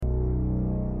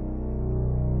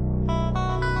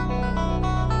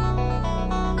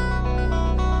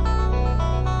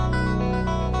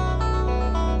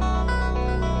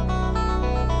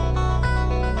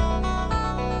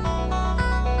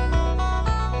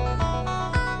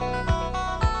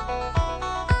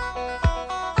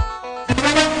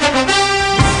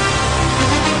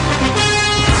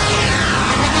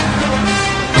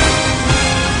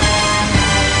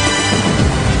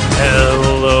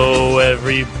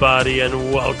everybody,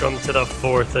 and welcome to the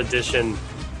 4th edition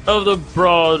of the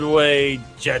Broadway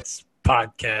Jets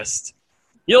podcast.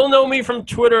 You'll know me from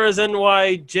Twitter as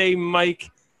NYJ Mike,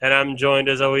 and I'm joined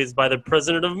as always by the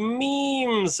president of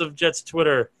memes of Jets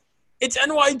Twitter. It's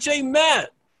NYJ Matt.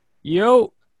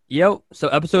 Yo. So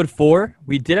episode 4,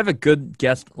 we did have a good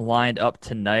guest lined up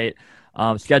tonight.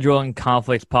 Scheduling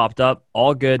conflicts popped up.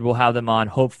 All good. We'll have them on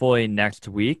hopefully next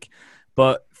week.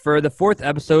 But for the 4th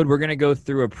episode, we're going to go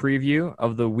through a preview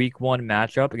of the Week 1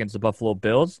 matchup against the Buffalo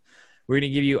Bills. We're going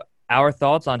to give you our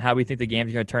thoughts on how we think the games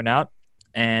are going to turn out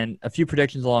and a few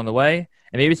predictions along the way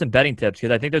and maybe some betting tips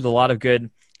because I think there's a lot of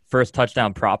good first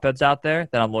touchdown prop bets out there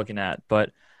that I'm looking at.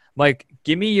 But, Mike,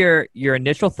 give me your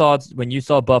initial thoughts when you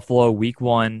saw Buffalo Week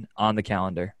 1 on the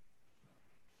calendar.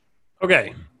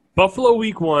 Okay, Buffalo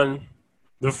Week 1.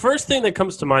 The first thing that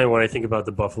comes to mind when I think about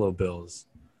the Buffalo Bills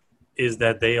is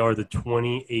that they are the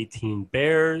 2018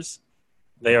 Bears.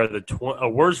 They are a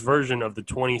worse version of the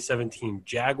 2017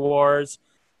 Jaguars.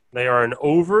 They are an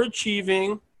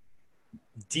overachieving,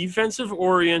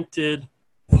 defensive-oriented,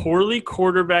 poorly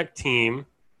quarterback team.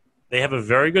 They have a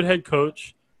very good head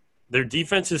coach. Their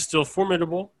defense is still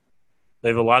formidable. They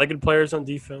have a lot of good players on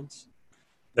defense.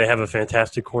 They have a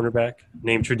fantastic cornerback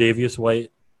named Tre'Davious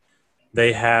White.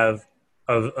 They have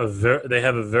a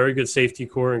very good safety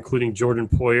core, including Jordan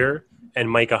Poyer and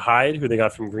Micah Hyde, who they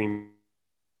got from Green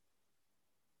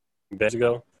Bay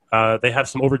ago. They have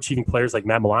some overachieving players like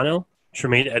Matt Milano.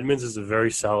 Tremaine Edmonds is a very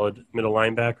solid middle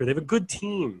linebacker. They have a good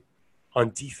team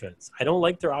on defense. I don't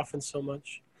like their offense so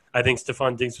much. I think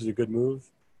Stephon Diggs was a good move.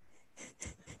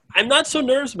 I'm not so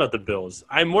nervous about the Bills.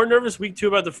 I'm more nervous Week 2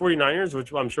 about the 49ers,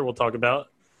 which I'm sure we'll talk about.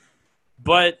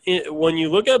 But when you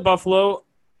look at Buffalo,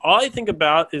 all I think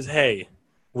about is, hey,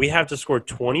 we have to score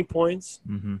 20 points.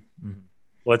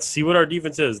 Let's see what our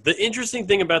defense is. The interesting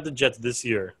thing about the Jets this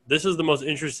year, this is the most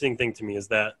interesting thing to me, is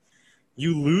that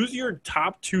you lose your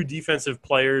top 2 defensive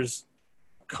players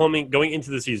going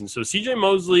into the season. So C.J.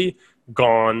 Mosley,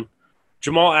 gone.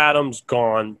 Jamal Adams,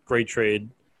 gone. Great trade.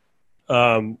 There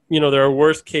are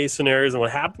worst case scenarios. And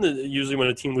what happens usually when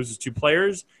a team loses 2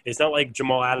 players, it's not like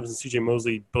Jamal Adams and C.J.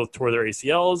 Mosley both tore their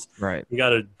ACLs. Right. We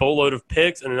got a boatload of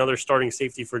picks and another starting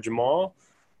safety for Jamal.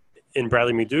 In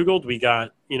Bradley McDougald, we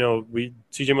got,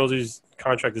 C.J. Mosley's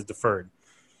contract is deferred.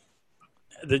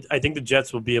 I think the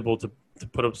Jets will be able to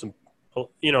put up some,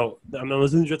 I'm not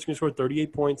listening to the Jets can score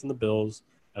 38 points in the Bills.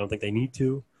 I don't think they need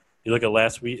to. You look at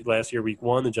last year, Week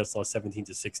 1, the Jets lost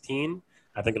 17-16.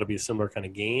 I think it'll be a similar kind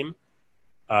of game.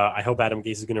 I hope Adam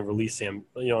Gase is going to unleash Sam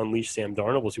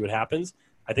Darnold. We'll see what happens.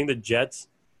 I think the Jets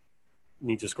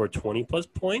need to score 20-plus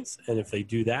points, and if they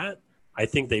do that, I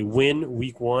think they win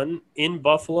Week 1 in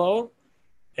Buffalo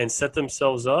and set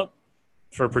themselves up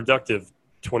for a productive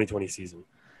 2020 season.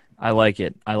 I like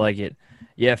it.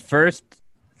 Yeah, first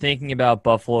thinking about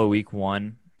Buffalo Week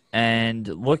 1 and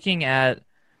looking at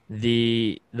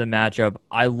the matchup,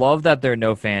 I love that there are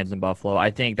no fans in Buffalo.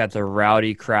 I think that's a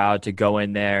rowdy crowd to go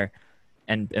in there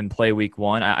and play Week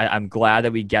 1. I'm glad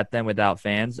that we get them without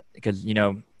fans because,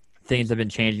 things have been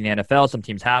changing in the NFL. Some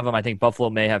teams have them. I think Buffalo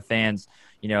may have fans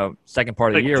second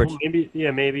part of the year.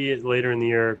 Maybe later in the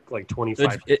year, like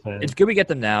 25%. It's good we get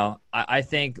them now. I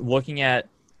think looking at,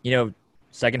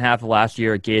 second half of last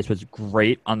year, Gase was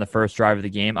great on the first drive of the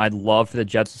game. I'd love for the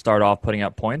Jets to start off putting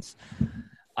up points.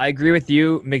 I agree with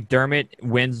you. McDermott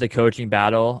wins the coaching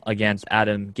battle against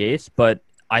Adam Gase, but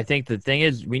I think the thing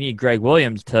is we need Greg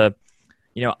Williams to,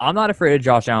 I'm not afraid of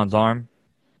Josh Allen's arm.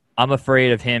 I'm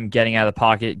afraid of him getting out of the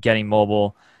pocket, getting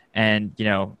mobile, and,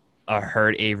 a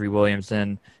hurt Avery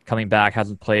Williamson coming back,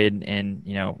 hasn't played in,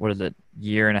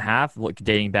 year and a half,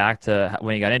 dating back to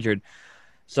when he got injured.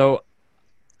 So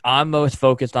I'm most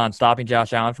focused on stopping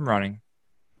Josh Allen from running.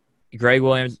 Greg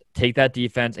Williams, take that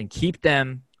defense and keep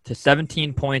them to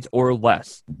 17 points or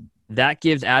less. That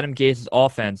gives Adam Gase's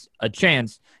offense a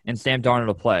chance and Sam Darnold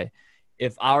to play.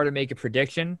 If I were to make a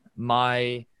prediction,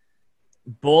 my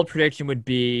bold prediction would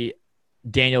be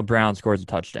Daniel Brown scores a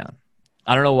touchdown.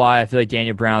 I don't know why. I feel like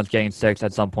Daniel Brown's getting 6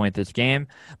 at some point this game.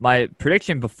 My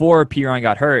prediction before Perine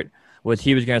got hurt was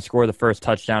he was going to score the first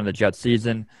touchdown of the Jets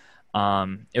season.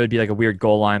 It would be like a weird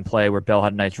goal line play where Bell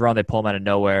had a nice run. They pull him out of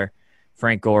nowhere.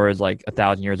 Frank Gore is like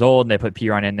 1,000 years old, and they put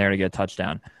Perine in there to get a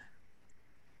touchdown.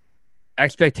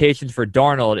 Expectations for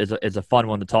Darnold is a fun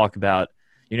one to talk about.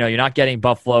 You're not getting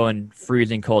Buffalo in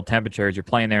freezing cold temperatures. You're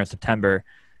playing there in September.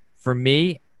 For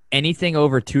me, anything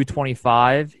over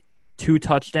 225, 2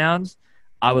 touchdowns,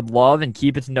 I would love and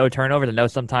keep it to no turnovers. I know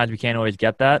sometimes we can't always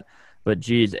get that, but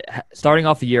geez, starting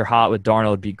off the year hot with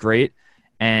Darnold would be great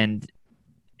and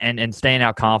staying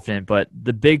out confident. But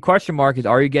the big question mark is,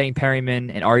 are you getting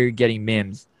Perryman and are you getting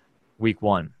Mims week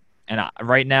 1. And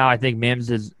right now, I think Mims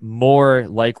is more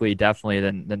likely, definitely,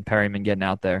 than Perryman getting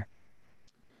out there.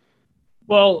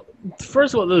 Well,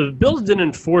 first of all, the Bills didn't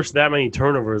enforce that many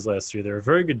turnovers last year. They're a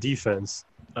very good defense.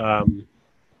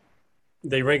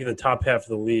 They rank in the top half of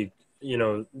the league. You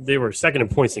know, they were second in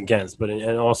points against, but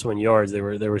and also in yards, they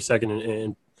were second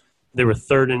in they were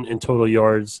third in total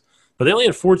yards. But they only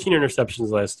had 14 interceptions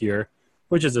last year,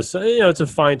 which is it's a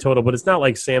fine total, but it's not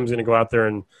like Sam's going to go out there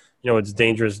and it's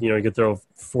dangerous. You could throw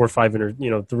 4 or 5 4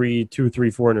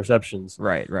 interceptions.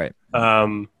 Right.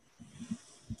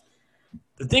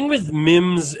 The thing with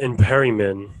Mims and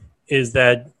Perryman is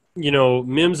that,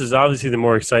 Mims is obviously the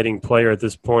more exciting player at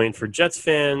this point. For Jets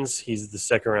fans, he's the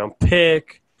second-round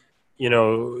pick.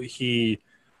 He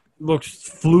looks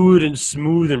fluid and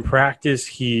smooth in practice.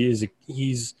 He's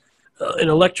an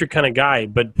electric kind of guy.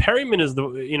 But Perryman is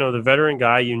the veteran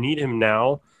guy. You need him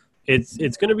now.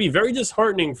 It's going to be very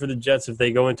disheartening for the Jets if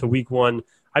they go into week 1.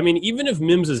 I mean, even if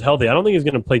Mims is healthy, I don't think he's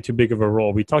going to play too big of a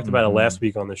role. We talked about it last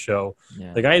week on the show.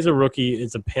 Yeah. The guy is a rookie.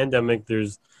 It's a pandemic.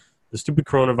 There's the stupid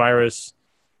coronavirus.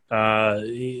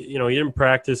 He didn't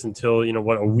practice until,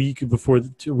 a week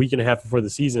and a half before the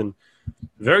season.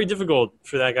 Very difficult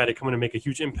for that guy to come in and make a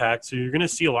huge impact. So you're going to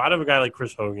see a lot of a guy like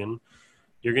Chris Hogan.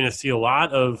 You're going to see a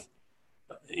lot of,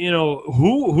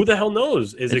 who the hell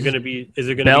knows? Is it going to be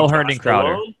Bell, Herndon,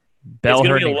 Crowder? Bell,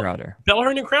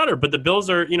 Herndon, Crowder. But the Bills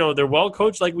are, they're well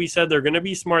coached. Like we said, they're going to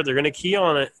be smart. They're going to key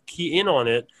in on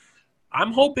it.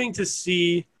 I'm hoping to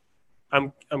see.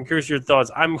 I'm curious your thoughts.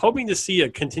 I'm hoping to see a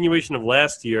continuation of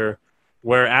last year,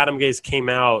 where Adam Gase came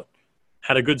out,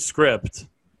 had a good script,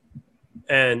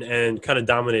 and kind of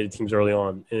dominated teams early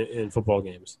on in football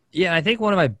games. Yeah, I think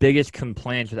one of my biggest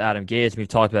complaints with Adam Gase, we've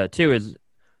talked about it too, is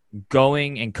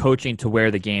going and coaching to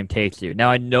where the game takes you.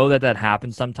 Now I know that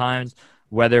happens sometimes.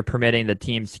 Weather permitting, the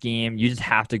team scheme, you just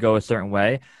have to go a certain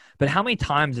way. But how many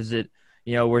times is it,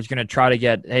 we're just going to try to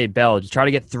get, hey, Bell, just try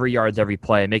to get 3 yards every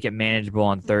play, make it manageable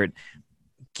on third.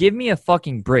 Give me a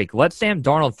fucking break. Let Sam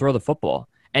Darnold throw the football.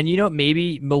 And,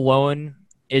 maybe Malone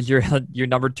is your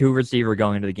number 2 receiver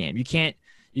going into the game. You can't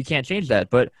change that.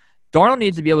 But Darnold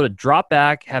needs to be able to drop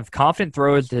back, have confident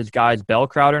throws to his guys, Bell,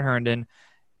 Crowder, and Herndon.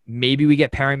 Maybe we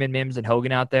get Perryman, Mims, and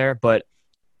Hogan out there. But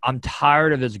I'm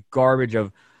tired of this garbage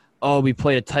of, we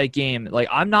played a tight game. Like,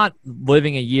 I'm not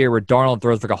living a year where Darnold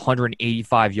throws like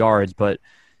 185 yards,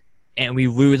 and we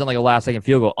lose on like a last-second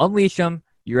field goal. Unleash him.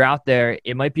 You're out there.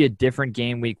 It might be a different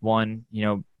game week 1,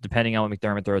 depending on what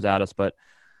McDermott throws at us. But,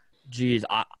 geez,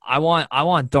 I want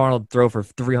Darnold to throw for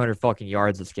 300 fucking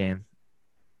yards this game.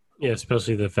 Yeah,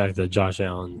 especially the fact that Josh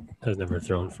Allen has never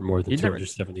thrown for more than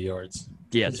 270 yards.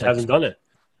 Yeah, he just hasn't done it.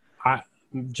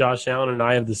 Josh Allen and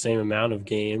I have the same amount of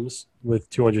games with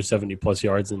 270-plus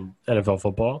yards in NFL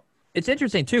football. It's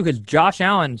interesting, too, because Josh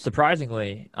Allen,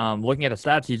 surprisingly, looking at the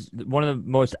stats, he's one of the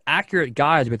most accurate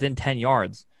guys within 10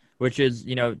 yards, which is,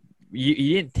 you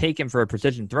didn't take him for a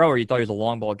precision thrower. You thought he was a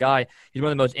long ball guy. He's one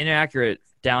of the most inaccurate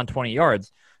down 20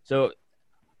 yards. So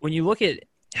when you look at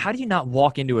how do you not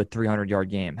walk into a 300-yard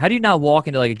game? How do you not walk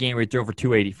into like a game where you throw for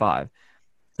 285?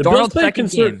 Darnold's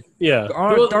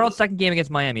second game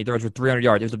against Miami, he throws for 300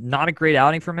 yards. It was not a great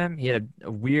outing from him. He had a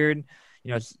weird,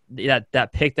 that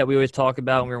pick that we always talk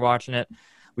about when we were watching it.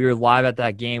 We were live at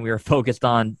that game. We were focused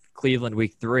on Cleveland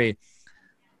week 3.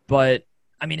 But,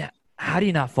 I mean, how do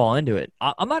you not fall into it?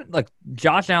 I'm not, like,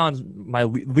 Josh Allen's my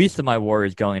least of my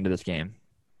worries going into this game.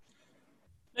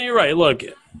 You're right. Look,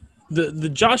 the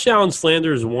Josh Allen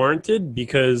slander is warranted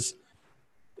because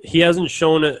he hasn't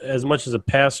shown as much as a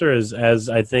passer as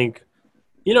I think,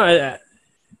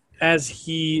 as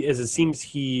it seems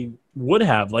he would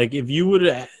have. Like, if you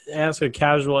would ask a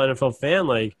casual NFL fan,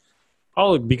 like,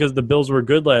 because the Bills were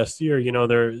good last year,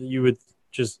 you would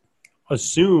just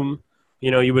assume,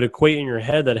 you would equate in your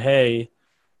head that, hey,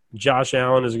 Josh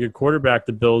Allen is a good quarterback.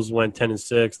 The Bills went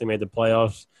 10-6. They made the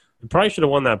playoffs. They probably should have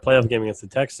won that playoff game against the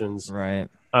Texans. Right.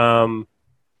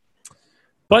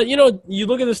 But, you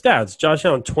look at the stats. Josh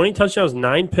Allen, 20 touchdowns,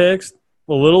 9 picks,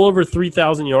 a little over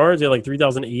 3,000 yards. He had like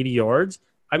 3,080 yards.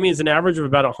 I mean, it's an average of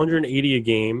about 180 a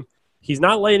game. He's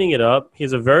not lighting it up.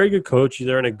 He's a very good coach.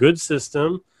 They're in a good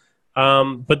system.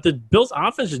 But the Bills'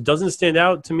 offense just doesn't stand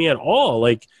out to me at all.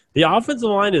 Like, the offensive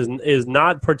line is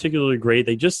not particularly great.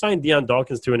 They just signed Deion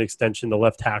Dawkins to an extension, the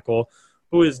left tackle,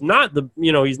 who is not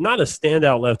he's not a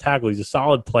standout left tackle. He's a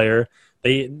solid player.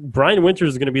 Brian Winters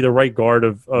is going to be the right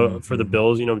guard for the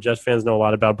Bills. Jets fans know a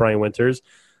lot about Brian Winters.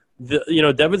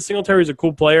 Devin Singletary is a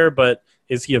cool player, but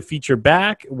is he a feature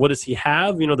back? What does he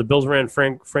have? The Bills ran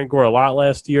Frank Gore a lot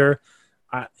last year.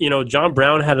 John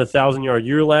Brown had a 1,000-yard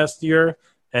year last year.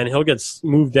 and he'll get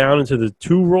moved down into the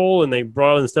 2 role, and they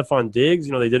brought in Stephon Diggs.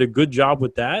 They did a good job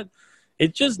with that.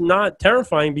 It's just not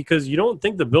terrifying because you don't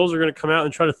think the Bills are going to come out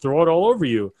and try to throw it all over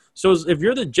you. So if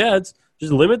you're the Jets,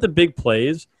 just limit the big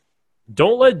plays.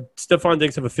 Don't let Stephon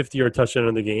Diggs have a 50-yard touchdown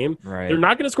in the game. Right. They're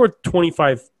not going to score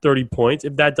 25, 30 points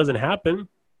if that doesn't happen.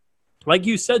 Like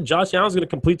you said, Josh Allen's going to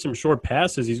complete some short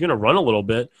passes. He's going to run a little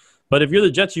bit. But if you're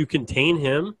the Jets, you contain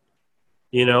him,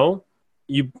 and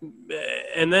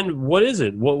then what is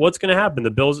it? What's going to happen?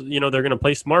 The Bills, they're going to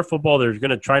play smart football. They're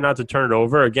going to try not to turn it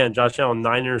over. Again, Josh Allen,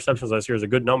 9 interceptions last year is a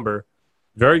good number.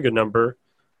 Very good number.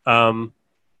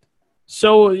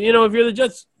 So, if you're the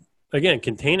Jets, again,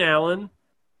 contain Allen.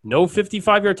 No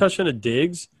 55-yard touchdown to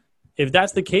Diggs. If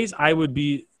that's the case, I would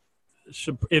be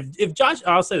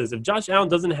I'll say this. If Josh Allen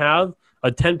doesn't have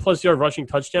a 10-plus yard rushing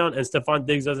touchdown and Stephon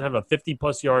Diggs doesn't have a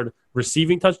 50-plus yard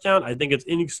receiving touchdown, I think it's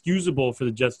inexcusable for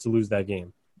the Jets to lose that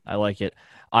game. I like it.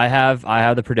 I have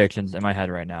the predictions in my head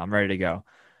right now. I'm ready to go.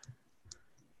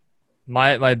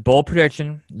 My bold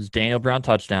prediction is Daniel Brown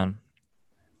touchdown.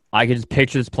 I can just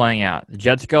picture this playing out. The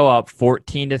Jets go up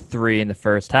 14-3 in the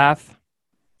first half.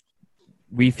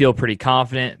 We feel pretty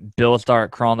confident. Bills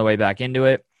start crawling their way back into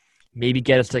it. Maybe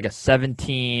get us to like a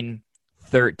 17-13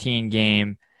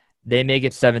 game. They make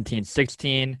it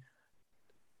 17-16.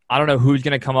 I don't know who's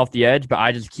going to come off the edge, but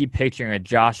I just keep picturing a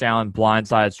Josh Allen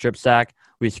blindside strip sack.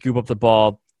 We scoop up the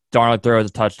ball. Darnold throws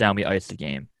a touchdown. We ice the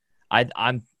game.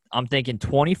 I'm thinking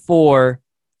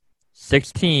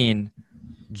 24-16.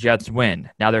 Jets win.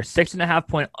 Now they're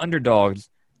 6.5-point underdogs.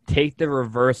 Take the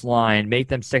reverse line, make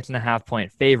them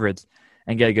 6.5-point favorites,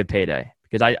 and get a good payday.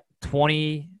 Because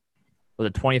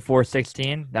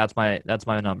 24-16. That's my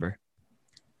number.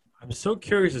 I'm so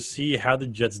curious to see how the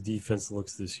Jets defense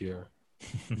looks this year,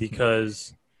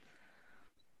 because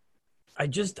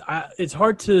it's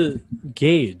hard to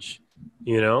gauge.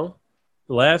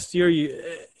 Last year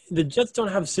the Jets don't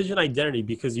have such an identity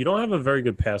because you don't have a very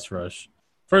good pass rush.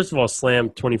 First of all, slam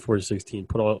 24-16.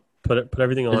 Put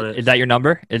everything on it. Is that your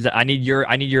number? I need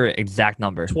your exact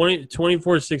number.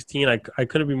 24-16. I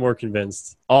couldn't be more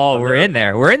convinced. Oh, we're in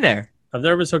there. We're in there. I've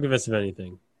never been so convinced of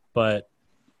anything. But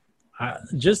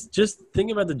just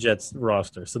thinking about the Jets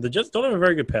roster. So the Jets don't have a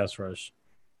very good pass rush.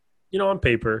 On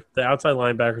paper, the outside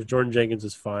linebackers, Jordan Jenkins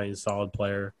is fine, solid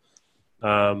player.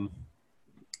 Terrell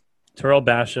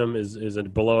Basham is a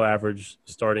below average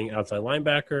starting outside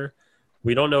linebacker.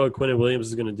 We don't know what Quinnen Williams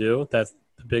is going to do. That's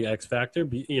the big X factor.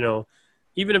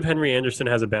 Even if Henry Anderson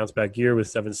has a bounce back year with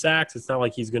 7 sacks, it's not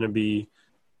like he's going to be,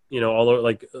 all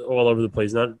over the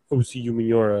place. Not OC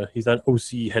Umenyiora. He's not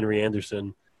OC Henry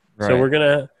Anderson. Right. So we're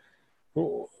going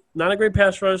to not a great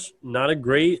pass rush, not a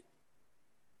great,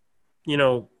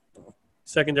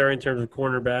 secondary in terms of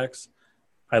cornerbacks.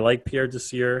 I like Pierre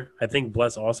Desir. I think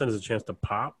Bless Austin has a chance to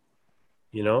pop.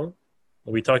 We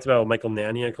talked about Michael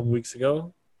Nania a couple weeks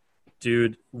ago.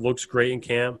 Dude looks great in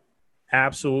camp.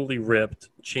 Absolutely ripped.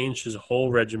 Changed his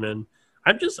whole regimen.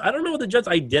 I don't know what the Jets'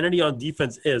 identity on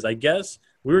defense is. I guess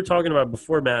we were talking about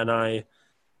before, Matt and I,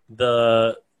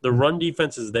 the run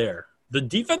defense is there. The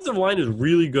defensive line is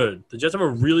really good. The Jets have a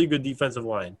really good defensive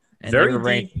line. And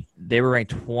they were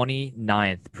ranked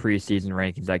 29th preseason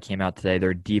rankings that came out today.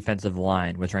 Their defensive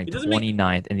line was ranked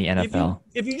 29th in the NFL.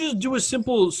 If you just do a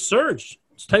simple search,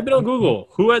 just type it on Google.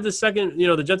 Who had the second,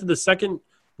 the Jets had the second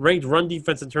ranked run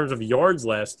defense in terms of yards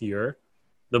last year.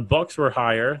 The Bucks were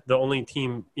higher. The only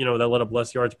team, that let up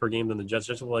less yards per game than the Jets.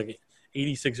 Just like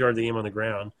 86 yards a game on the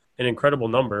ground. An incredible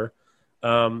number.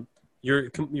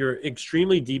 You're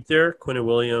extremely deep there. Quinnen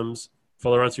Williams,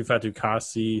 Florentino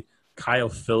Fatukasi, Kyle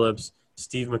Phillips,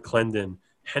 Steve McClendon,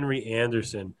 Henry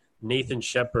Anderson, Nathan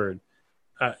Shepard,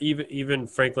 even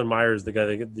Franklin Myers, the guy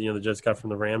that the Jets got from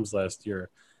the Rams last year.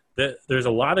 There's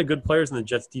a lot of good players in the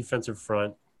Jets defensive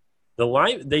front. The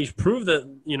line, they proved that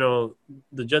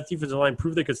the Jets defensive line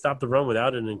proved they could stop the run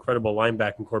without an incredible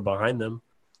linebacking core behind them.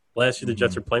 Last year, the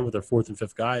Jets are playing with their 4th and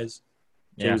 5th guys: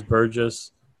 James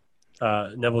Burgess,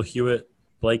 Neville Hewitt,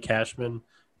 Blake Cashman.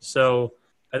 So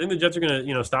I think the Jets are going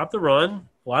to stop the run.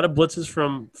 A lot of blitzes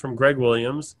from Greg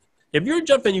Williams. If you're a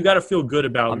Jet fan, you got to feel good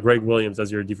about Greg Williams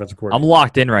as your defensive coordinator. I'm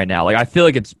locked in right now. Like, I feel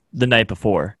like it's the night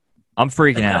before. I'm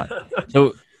freaking out.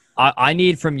 So I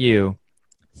need from you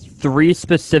 3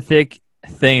 specific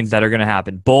things that are going to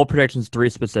happen. Bold predictions,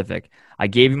 3 specific. I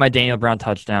gave you my Daniel Brown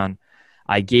touchdown.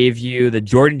 I gave you the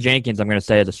Jordan Jenkins, I'm going to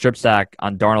say, as a strip sack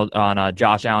on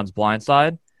Josh Allen's blind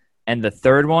side. And the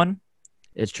third one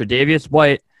is Tre'Davious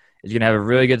White is going to have a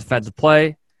really good defensive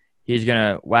play. He's going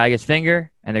to wag his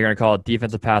finger, and they're going to call it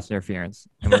defensive pass interference.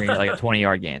 And we're going to get like a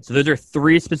 20-yard gain. So those are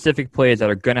 3 specific plays that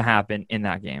are going to happen in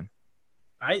that game.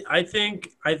 I think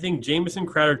Jamison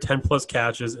Crowder 10+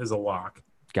 catches is a lock,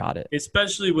 Got it.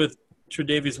 especially with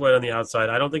Tre'Davious White on the outside.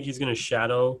 I don't think he's going to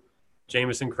shadow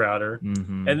Jamison Crowder,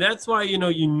 Mm-hmm. and that's why you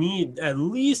need at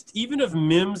least, even if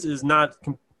Mims is not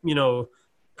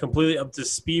completely up to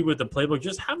speed with the playbook,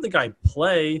 just have the guy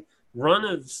play, run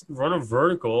a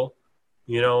vertical,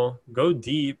 go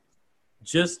deep,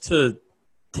 just to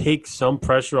take some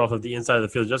pressure off of the inside of the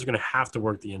field. Just going to have to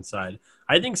work the inside.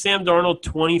 I think Sam Darnold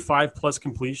 25+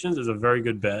 completions is a very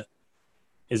good bet.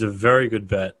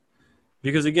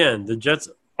 Because again, the Jets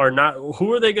are not.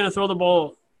 Who are they going to throw the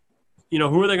ball?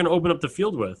 Who are they going to open up the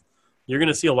field with? You're going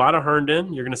to see a lot of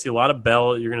Herndon. You're going to see a lot of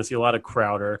Bell. You're going to see a lot of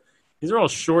Crowder. These are all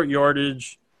short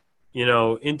yardage,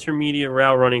 intermediate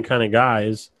route running kind of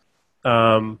guys.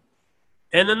 And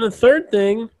then the third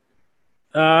thing,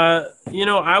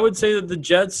 I would say that the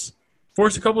Jets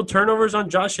forced a couple turnovers on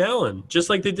Josh Allen, just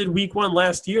like they did week 1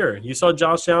 last year. You saw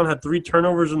Josh Allen had 3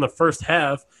 turnovers in the first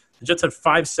half. The Jets had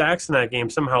 5 sacks in that game,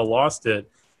 somehow lost it.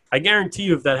 I guarantee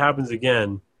you if that happens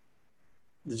again,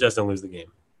 the Jets don't lose the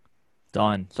game.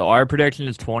 Done. So our prediction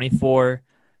is 24-16.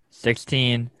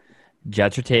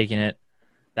 Jets are taking it.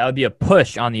 That would be a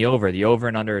push on the over. The over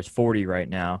and under is 40 right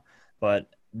now. But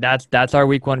that's our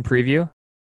week 1 preview.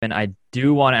 And I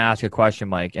do want to ask a question,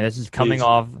 Mike, and this is coming Please.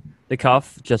 off the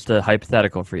cuff, just a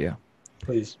hypothetical for you.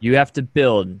 Please. You have to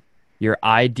build your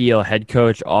ideal head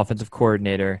coach, offensive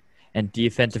coordinator, and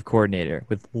defensive coordinator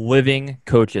with living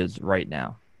coaches right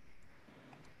now.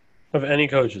 Of any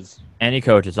coaches. Any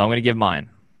coaches. So I'm going to give mine.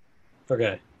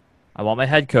 Okay. I want my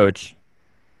head coach.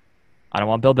 I don't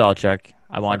want Bill Belichick.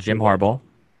 I want Jim Harbaugh.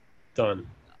 Done.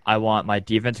 I want my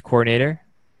defensive coordinator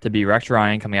to be Rex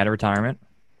Ryan coming out of retirement.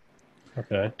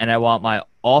 Okay. And I want my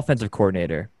offensive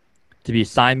coordinator to be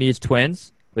Siamese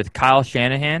twins with Kyle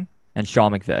Shanahan and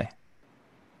Sean McVay.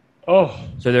 Oh,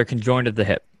 So they're conjoined at the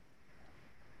hip.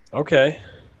 okay.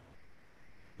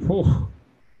 Whew.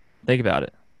 Think about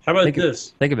it. How about Think of-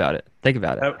 this? Think about it. Think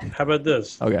about it. How about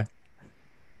this? Okay.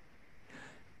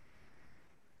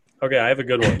 Okay, I have a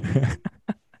good one.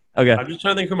 Okay. I'm just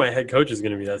trying to think who my head coach is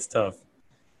going to be. That's tough.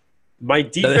 My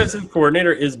defensive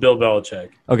coordinator is Bill Belichick.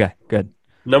 Okay. Good.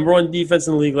 Number 1 defense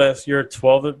in the league last year,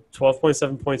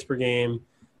 12.7 points per game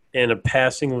in a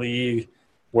passing league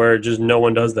where just no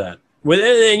one does that.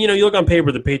 And you look on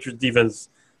paper, the Patriots defense,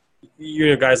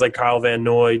 guys like Kyle Van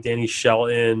Noy, Danny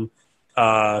Shelton,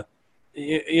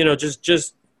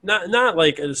 just not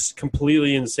like a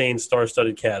completely insane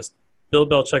star-studded cast. Bill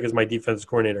Belichick is my defensive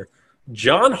coordinator.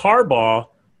 John Harbaugh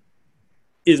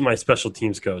is my special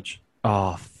teams coach.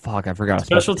 Oh, fuck. I forgot.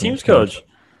 Special teams coach.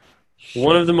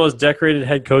 One of the most decorated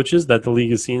head coaches that the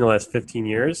league has seen in the last 15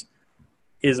 years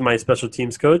is my special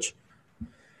teams coach.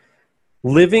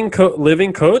 Living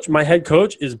coach, my head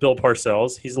coach is Bill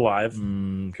Parcells. He's alive.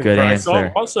 Good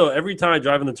answer. Also, every time I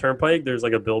drive on the turnpike, there's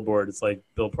like a billboard. It's like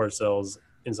Bill Parcells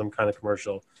in some kind of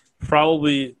commercial.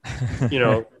 Probably,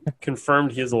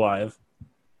 confirmed he is alive.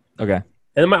 Okay. And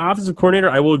then my offensive coordinator,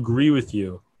 I will agree with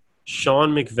you,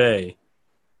 Sean McVay.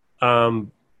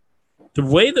 The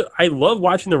way that I love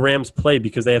watching the Rams play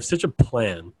because they have such a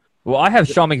plan. Well, I have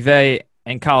Sean McVay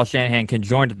and Kyle Shanahan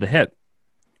conjoined at the hip.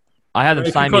 I have them It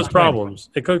could Siamese cause twins. problems.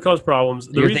 It could cause problems.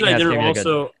 The You're reason thinking I that's didn't gonna be like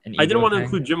an I didn't ego want to thing?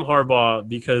 include Jim Harbaugh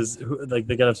because they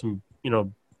gotta have some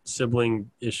sibling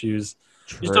issues.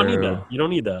 You just don't need True. that. You don't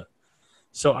need that.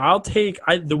 So I'll take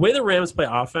the way the Rams play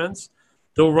offense.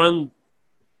 They'll run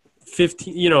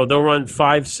 15. They'll run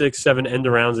 5, 6, 7 end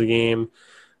arounds a game.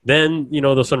 Then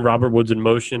they'll send Robert Woods in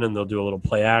motion and they'll do a little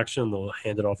play action. They'll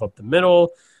hand it off up the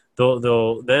middle.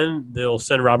 They'll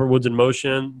send Robert Woods in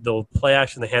motion. They'll play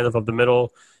action. They hand it up the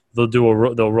middle. They'll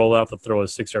roll out. They'll throw a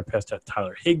 6-yard pass to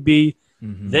Tyler Higbee.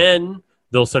 Mhm. Then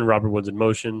they'll send Robert Woods in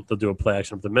motion. They'll do a play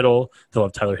action up the middle. They'll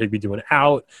have Tyler Higbee do an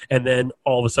out. And then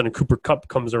all of a sudden Cooper Kupp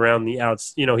comes around the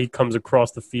outs. He comes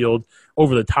across the field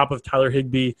over the top of Tyler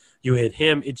Higbee. You hit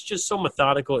him. It's just so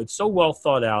methodical. It's so well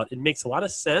thought out. It makes a lot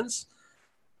of sense.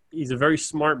 He's a very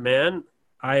smart man.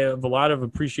 I have a lot of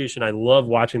appreciation. I love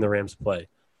watching the Rams play.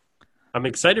 I'm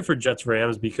excited for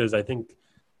Jets-Rams because I think,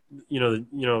 in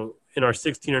our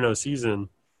 16-0 season,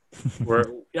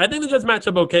 I think the Jets match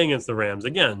up okay against the Rams.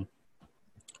 Again,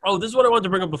 this is what I wanted to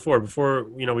bring up before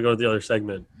we go to the other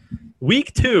segment.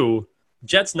 Week 2,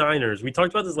 Jets-Niners. We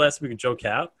talked about this last week with Joe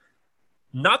Cap.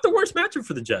 Not the worst matchup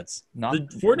for the Jets. The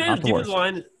 49ers defensive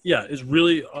line, is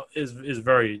really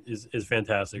is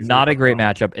fantastic. Not a great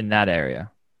matchup in that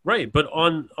area. Right, but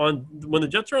on when the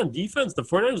Jets are on defense, the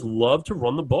 49ers love to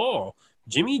run the ball.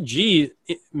 Jimmy G,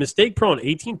 mistake prone,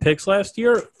 18 picks last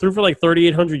year, threw for like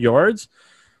 3,800 yards.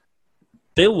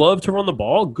 They love to run the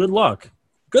ball. Good luck.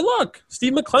 good luck.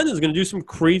 Steve McClendon is going to do some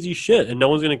crazy shit, and no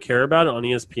one's going to care about it on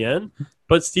ESPN.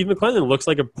 But Steve McClendon looks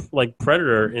like a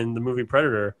Predator in the movie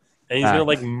Predator, and he's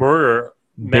going to murder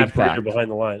Matt Breida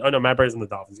behind the line. Oh no, Matt Breida's in the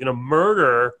Dolphins. He's going to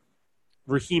murder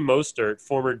Raheem Mostert,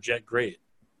 former Jet great,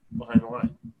 behind the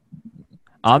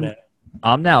line.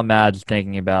 I'm now mad just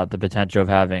thinking about the potential of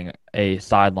having a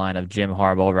sideline of Jim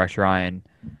Harbaugh, Rex Ryan,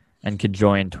 and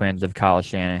conjoined twins of Kyle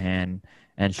Shanahan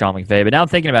and Sean McVay. But now I'm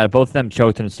thinking about it, both of them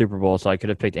choked in the Super Bowl, so I could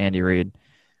have picked Andy Reid.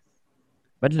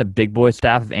 Imagine a big boy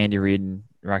staff of Andy Reid and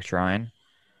Rex Ryan.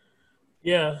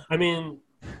 Yeah, I mean,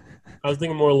 I was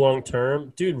thinking more long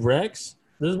term. Dude, Rex,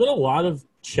 there's been a lot of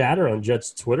chatter on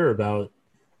Jets Twitter about,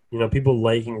 people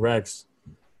liking Rex.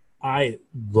 I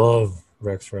love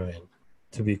Rex Ryan,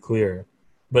 to be clear.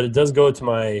 But it does go to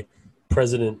my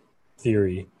president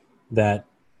theory that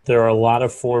there are a lot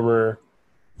of former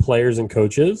players and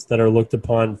coaches that are looked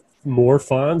upon more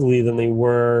fondly than they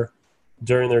were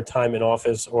during their time in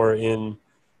office or in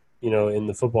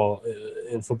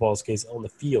football's case, on the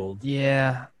field.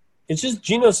 Yeah. It's just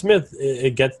Geno Smith,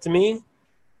 it gets to me.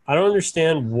 I don't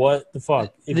understand what the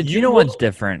fuck. The Geno one's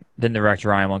different than the Rex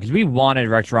Ryan one because we wanted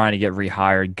Rex Ryan to get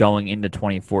rehired going into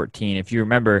 2014. If you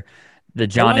remember, the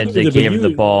John Idzik gave him the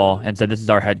ball and said, this is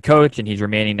our head coach, and he's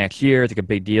remaining next year. It's like a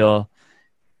big deal.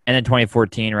 And then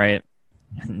 2014, right?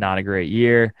 Not a great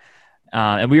year.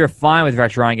 And we were fine with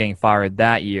Rex Ryan getting fired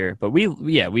that year. But we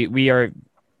are,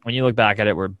 when you look back at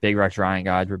it, we're big Rex Ryan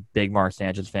guys. We're big Mark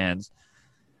Sanchez fans.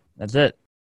 That's it.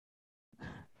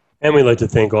 And we'd like to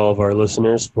thank all of our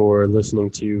listeners for listening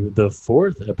to the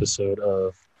 4th episode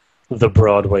of the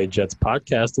Broadway Jets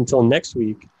podcast. Until next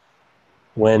week,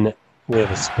 when we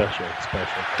have a special.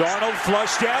 Darnold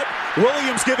flushed out.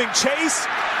 Williams giving chase.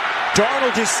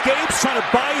 Darnold escapes, trying to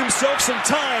buy himself some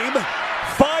time.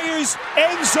 Fires,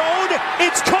 end zone.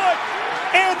 It's caught.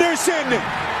 Anderson.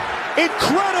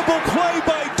 Incredible play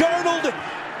by Darnold.